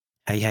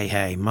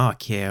Hey,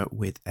 Mark here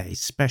with a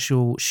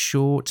special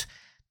short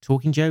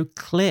Talking Joe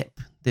clip.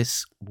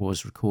 This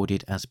was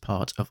recorded as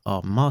part of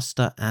our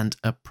Master and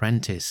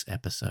Apprentice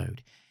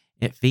episode.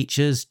 It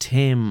features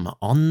Tim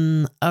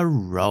on a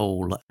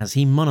roll as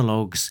he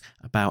monologues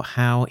about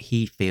how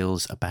he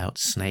feels about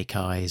Snake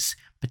Eyes,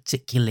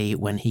 particularly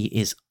when he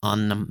is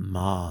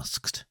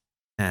unmasked.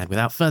 And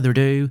without further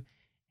ado,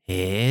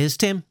 here's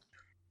Tim.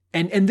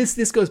 And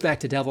this goes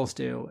back to Devil's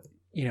Due,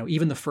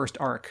 even the first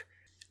arc.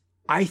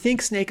 I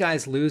think Snake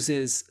Eyes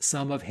loses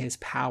some of his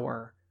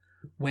power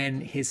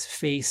when his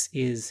face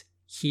is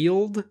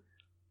healed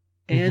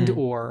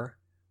or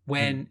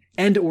when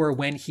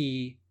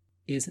he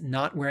is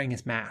not wearing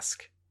his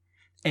mask.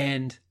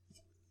 And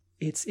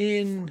it's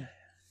in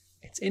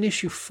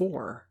issue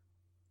 4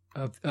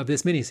 of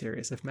this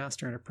miniseries of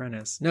Master and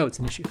Apprentice. No, it's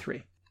in issue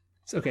 3.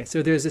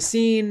 So there's a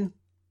scene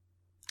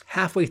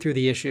halfway through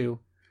the issue,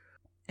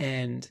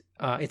 and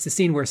it's a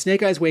scene where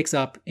Snake Eyes wakes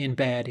up in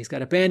bed. He's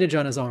got a bandage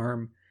on his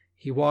arm.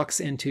 He walks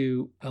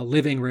into a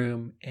living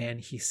room and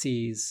he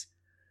sees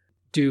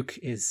Duke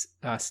is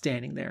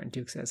standing there, and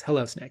Duke says,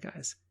 "Hello, Snake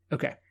Eyes."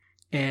 Okay.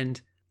 And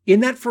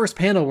in that first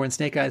panel when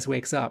Snake Eyes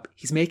wakes up,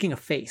 he's making a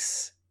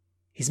face.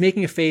 He's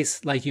making a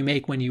face like you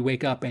make when you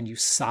wake up and you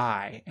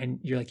sigh and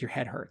you're like, your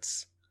head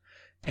hurts.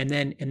 And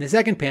then in the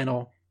second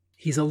panel,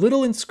 he's a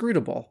little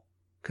inscrutable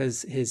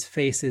because his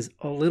face is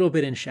a little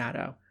bit in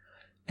shadow.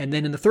 And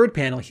then in the third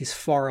panel, he's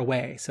far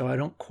away. So I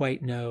don't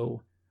quite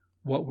know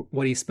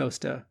what he's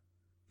supposed to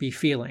be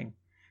feeling.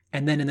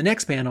 And then in the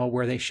next panel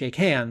where they shake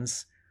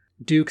hands,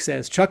 Duke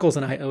says, "Chuckles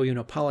and I owe you an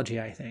apology,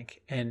 I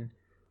think." And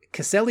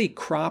Caselli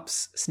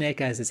crops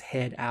Snake Eyes'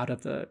 head out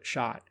of the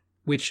shot,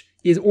 which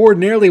is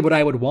ordinarily what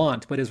I would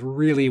want, but is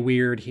really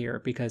weird here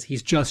because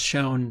he's just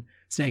shown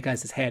Snake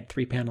Eyes' head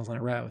 3 panels in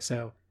a row.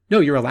 So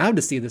no, you're allowed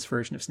to see this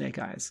version of Snake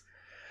Eyes.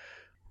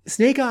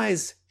 Snake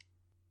Eyes,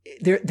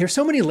 there's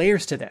so many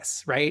layers to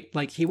this, right?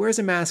 Like, he wears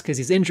a mask because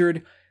he's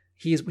injured.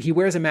 He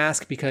wears a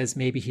mask because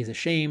maybe he's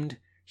ashamed.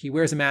 He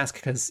wears a mask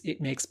because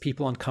it makes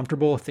people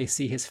uncomfortable if they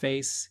see his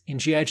face. In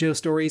G.I. Joe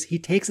stories, he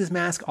takes his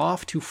mask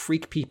off to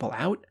freak people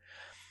out.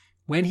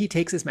 When he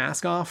takes his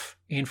mask off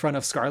in front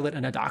of Scarlet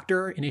and a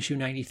doctor in issue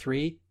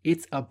 93,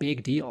 it's a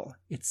big deal.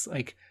 It's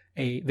like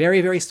a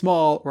very, very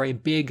small or a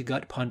big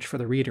gut punch for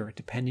the reader,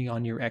 depending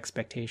on your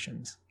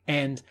expectations.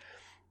 And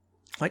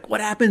like,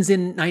 what happens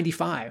in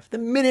 95? The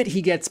minute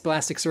he gets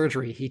plastic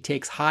surgery, he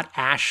takes hot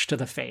ash to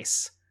the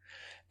face.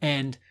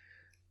 And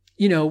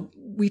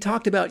we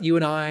talked about, you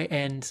and I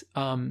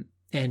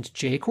and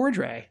Jay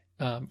Cordray,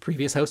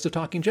 previous host of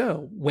Talking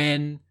Joe.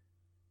 When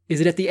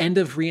is it at the end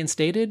of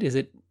Reinstated? Is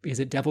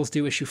it Devil's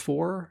Due issue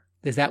 4?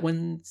 Is that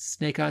when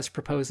Snake Eyes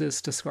proposes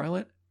to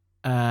Scarlet?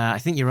 I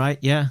think you're right.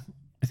 Yeah,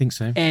 I think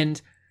so.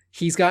 And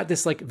he's got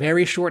this like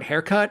very short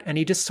haircut, and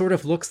he just sort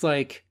of looks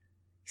like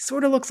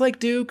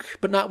Duke,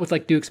 but not with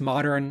like Duke's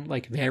modern,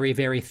 like very,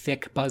 very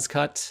thick buzz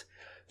cut,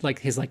 like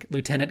his like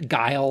Lieutenant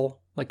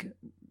Guile, like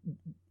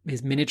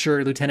his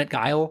miniature Lieutenant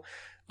Guile.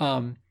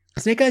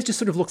 Snake Eyes just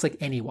sort of looks like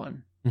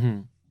anyone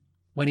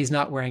when he's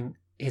not wearing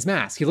his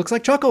mask. He looks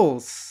like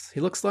Chuckles. He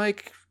looks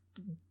like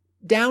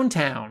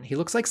Downtown. He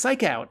looks like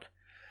Psych Out.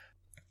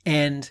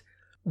 And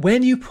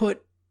when you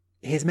put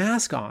his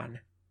mask on,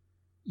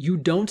 you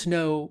don't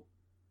know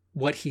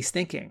what he's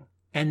thinking.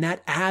 And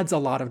that adds a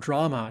lot of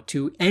drama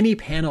to any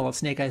panel of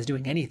Snake Eyes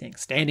doing anything.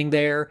 Standing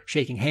there,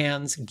 shaking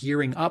hands,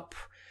 gearing up,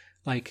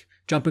 like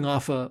jumping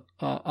off a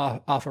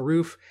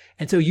roof.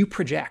 And so you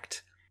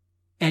project.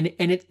 And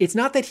it's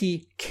not that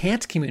he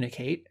can't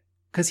communicate,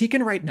 because he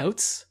can write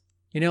notes.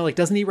 Like,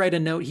 doesn't he write a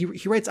note?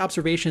 He writes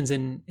observations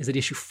in, is it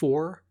issue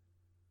 4?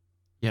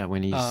 Yeah,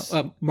 when he's...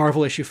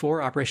 Marvel issue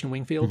 4, Operation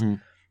Wingfield.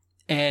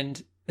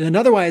 And then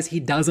otherwise,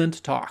 he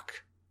doesn't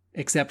talk.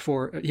 He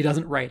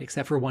doesn't write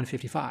except for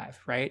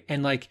 155, right?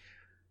 And like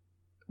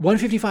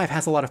 155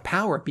 has a lot of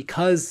power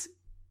because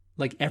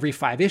like every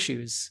 5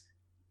 issues,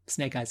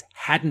 Snake Eyes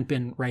hadn't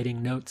been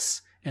writing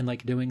notes and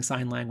like doing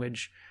sign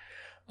language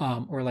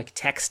or like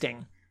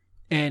texting.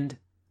 And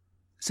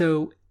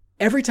so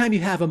every time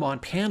you have him on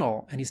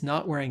panel and he's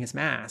not wearing his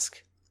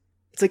mask,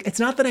 it's like, it's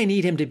not that I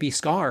need him to be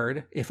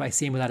scarred if I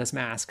see him without his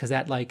mask, because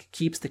that like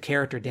keeps the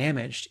character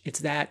damaged. It's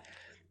that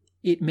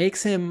it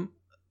makes him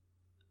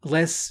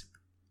less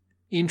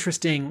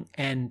interesting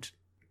and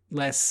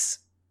less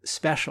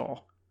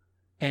special.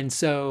 And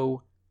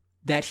so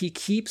that he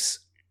keeps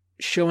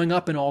showing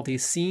up in all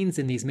these scenes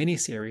in these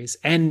miniseries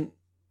and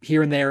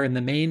here and there in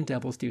the main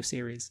Devil's Due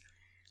series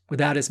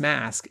without his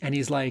mask. And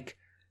he's like,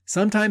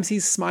 sometimes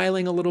he's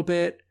smiling a little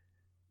bit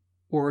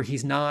or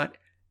he's not.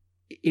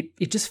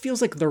 It just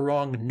feels like the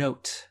wrong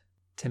note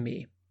to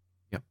me.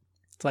 Yep.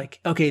 It's like,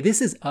 okay,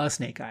 this is a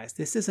Snake Eyes.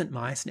 This isn't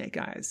my Snake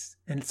Eyes.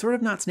 And it's sort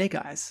of not Snake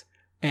Eyes.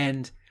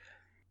 And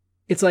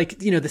it's like,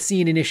 the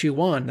scene in issue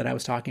 1 that I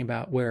was talking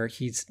about where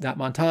he's that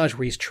montage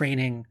where he's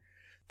training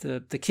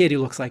the kid who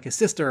looks like his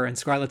sister, and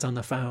Scarlett's on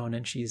the phone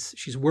and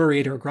she's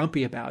worried or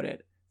grumpy about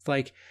it. It's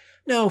like,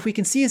 no, if we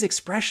can see his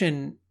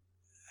expression,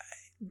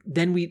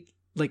 then we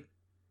like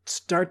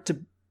start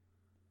to,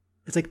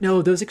 it's like,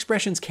 no, those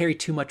expressions carry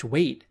too much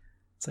weight.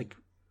 It's like,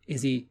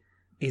 is he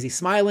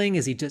smiling?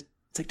 Is he just,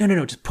 it's like,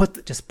 no, just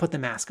put the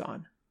mask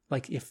on.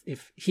 Like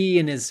if he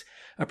and his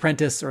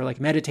apprentice are like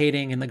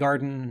meditating in the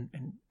garden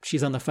and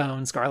she's on the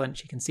phone, Scarlet, and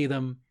she can see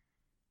them,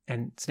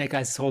 and Snake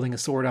Eyes is holding a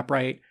sword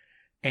upright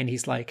and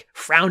he's like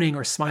frowning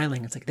or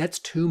smiling. It's like, that's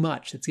too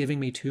much. It's giving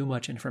me too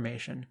much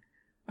information.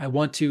 I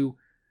want to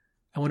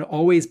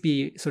always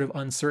be sort of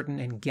uncertain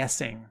and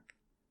guessing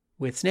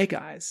with Snake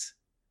Eyes.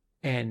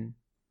 And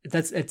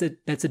that's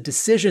a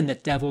decision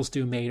that Devil's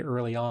Due made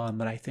early on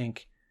that I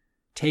think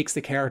takes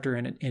the character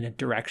in a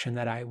direction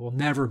that I will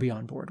never be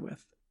on board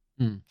with.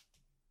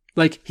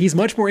 Like, he's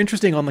much more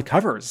interesting on the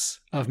covers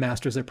of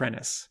Master's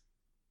Apprentice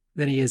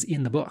than he is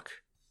in the book.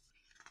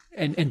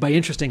 And by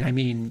interesting, I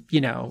mean,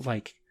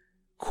 like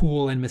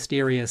cool and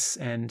mysterious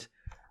and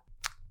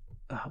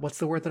what's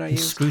the word that I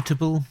use?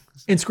 Inscrutable.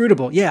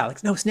 Inscrutable. Yeah.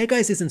 Like, no, Snake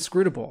Eyes is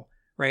inscrutable,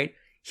 right?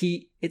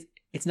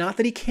 It's not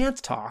that he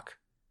can't talk.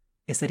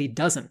 It's that he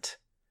doesn't.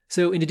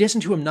 So in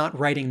addition to him not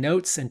writing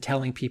notes and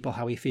telling people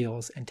how he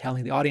feels and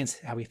telling the audience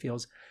how he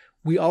feels,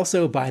 we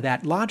also, by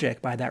that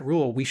logic, by that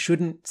rule, we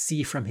shouldn't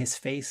see from his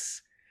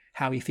face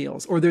how he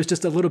feels. Or there's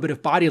just a little bit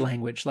of body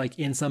language, like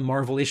in some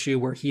Marvel issue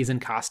where he's in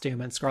costume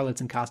and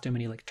Scarlet's in costume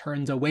and he like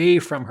turns away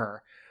from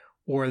her.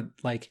 Or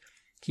like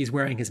he's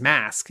wearing his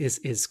mask,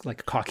 is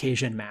like a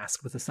Caucasian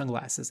mask with the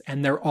sunglasses,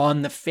 and they're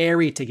on the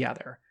ferry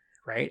together,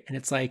 right? And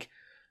it's like,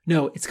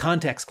 no, it's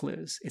context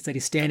clues. It's that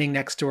he's standing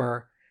next to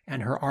her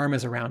and her arm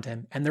is around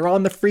him and they're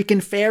on the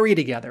freaking ferry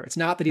together. It's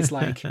not that he's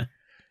like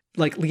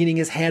like leaning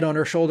his head on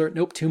her shoulder.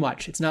 Nope, too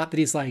much. It's not that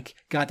he's like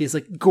got these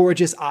like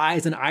gorgeous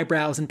eyes and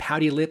eyebrows and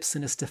pouty lips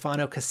in a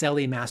Stefano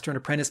Caselli Master and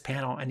Apprentice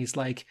panel and he's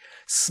like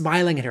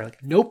smiling at her.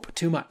 Like, nope,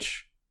 too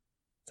much.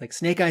 It's like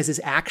Snake Eyes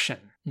is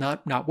action,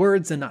 not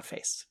words and not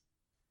face.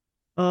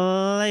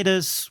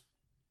 Laters.